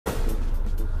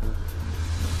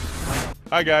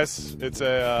Hi guys,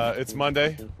 it's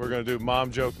Monday. We're gonna do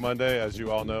Mom Joke Monday. As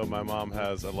you all know, my mom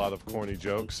has a lot of corny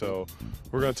jokes, so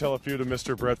we're gonna tell a few to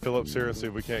Mr. Brett Phillips here and see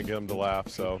if we can't get him to laugh.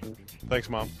 So, thanks,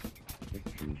 Mom.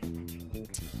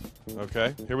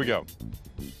 Okay, here we go.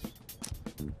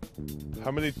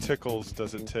 How many tickles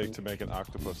does it take to make an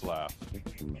octopus laugh?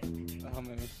 How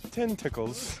many? 10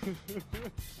 tickles.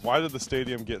 Why did the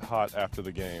stadium get hot after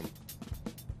the game?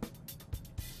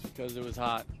 Because it was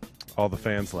hot. All the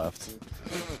fans left.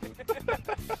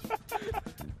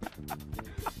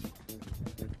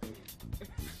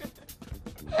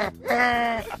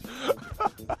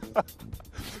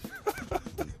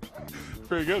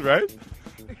 Pretty good, right?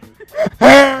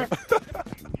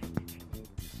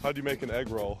 How do you make an egg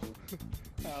roll?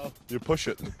 How? You push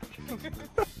it.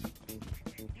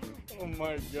 Oh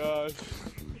my gosh.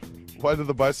 Why did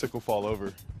the bicycle fall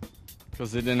over?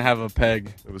 Because it didn't have a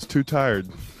peg. It was too tired.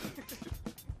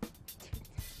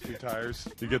 Two tires.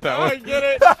 You get that I one? get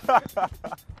it!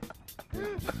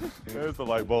 There's the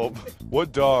light bulb.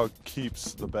 What dog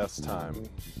keeps the best time?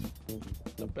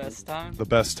 The best time? The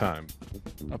best time.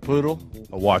 A poodle?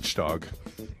 A watchdog.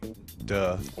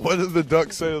 Duh. What did the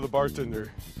duck say to the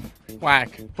bartender?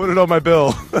 Whack. Put it on my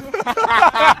bill. That's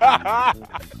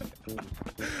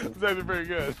actually pretty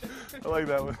good. I like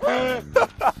that one.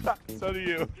 So do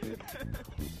you.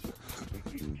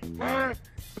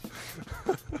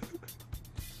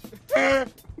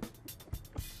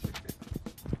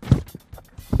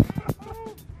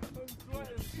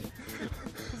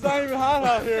 It's not even hot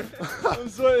out here. I'm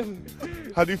sweating.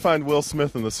 How do you find Will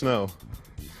Smith in the snow?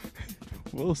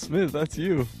 Will Smith, that's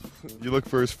you. You look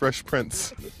for his Fresh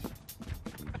Prince.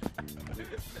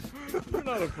 You're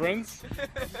not a prince.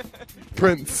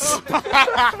 Prince. Oh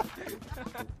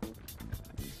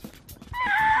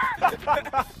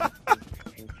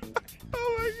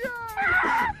my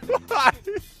god!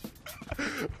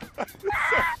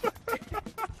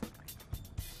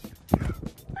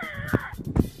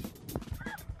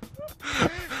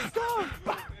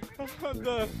 I'm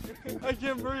done. I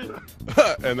can't breathe.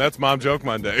 And that's Mom Joke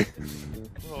Monday.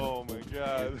 Oh my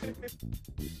god.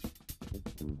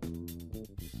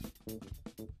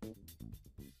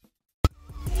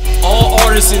 All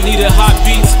artists in need of hot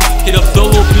beats, hit up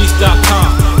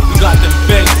dolobeats.com. We got them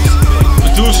bangers.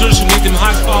 Producers who need them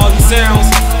high quality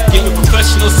sounds, get your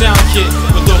professional sound kit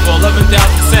with over 11,000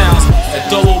 sounds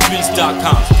at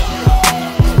dolobeats.com.